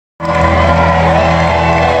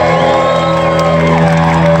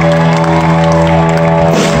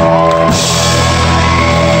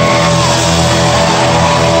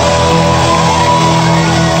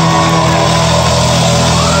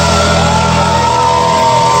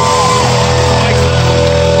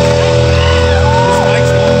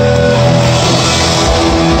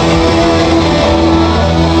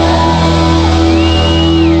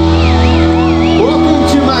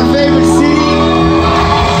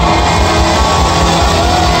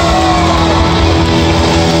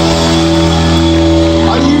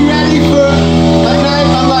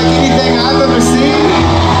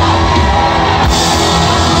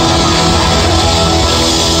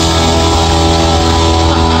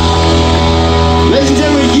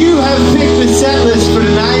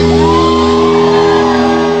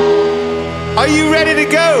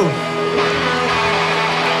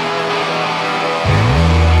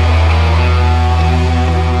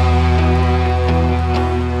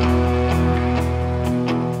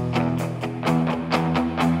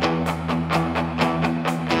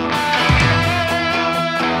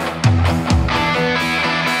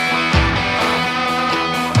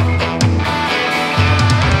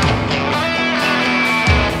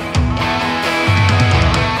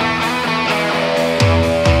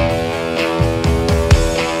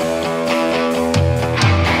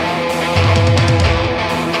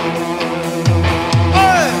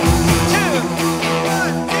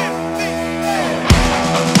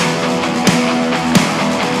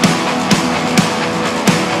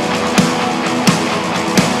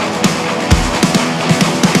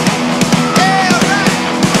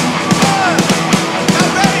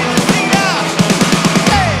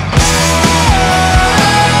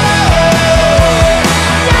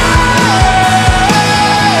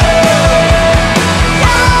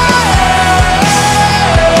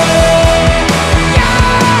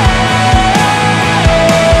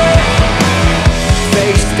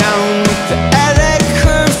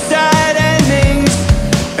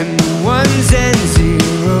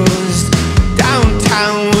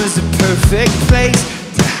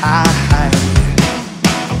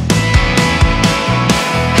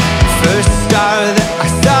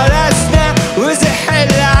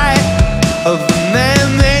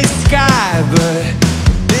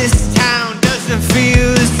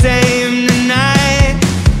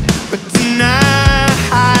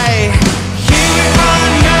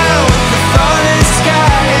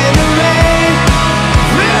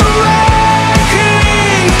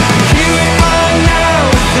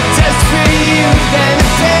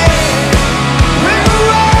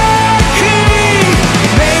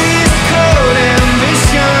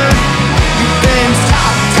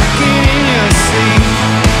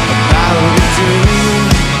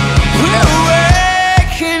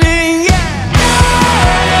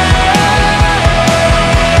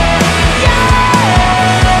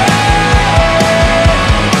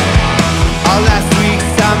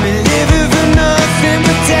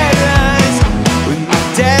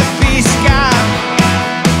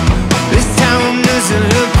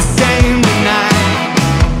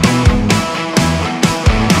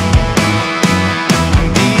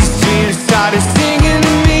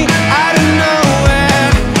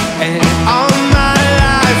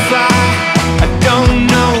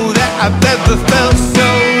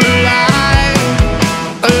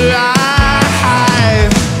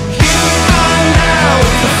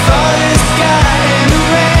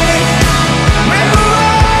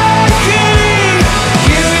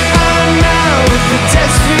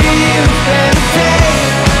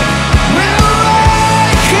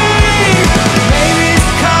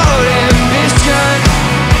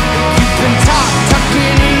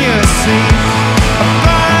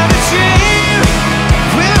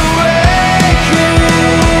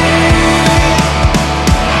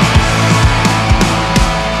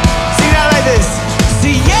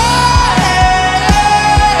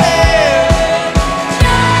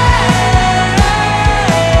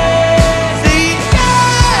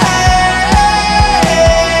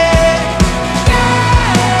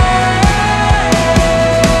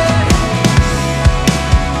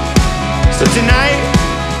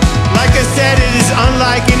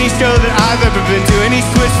show that I've ever been to, any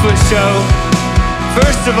Switchfoot show.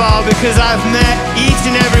 First of all, because I've met each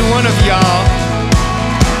and every one of y'all.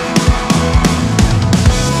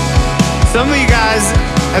 Some of you guys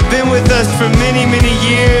have been with us for many, many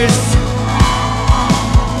years.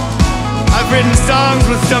 I've written songs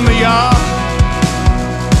with some of y'all.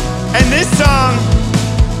 And this song,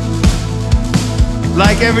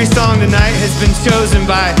 like every song tonight, has been chosen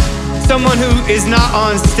by someone who is not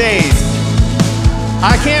on stage.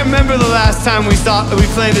 I can't remember the last time we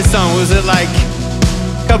played this song. Was it like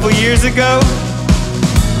a couple years ago?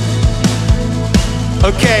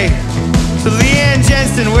 Okay, so Leanne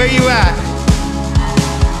Jensen, where you at?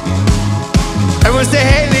 Everyone say,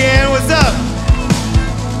 hey Leanne, what's up?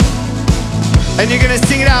 And you're gonna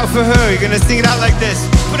sing it out for her. You're gonna sing it out like this.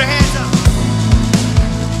 Put her hands up.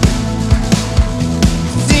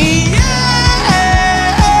 See,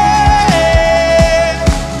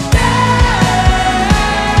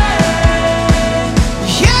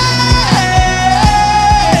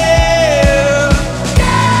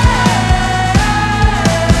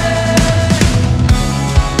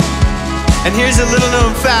 And here's a little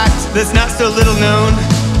known fact that's not so little known.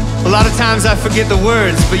 A lot of times I forget the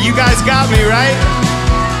words, but you guys got me, right?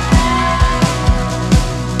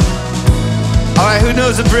 All right, who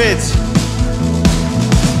knows the bridge?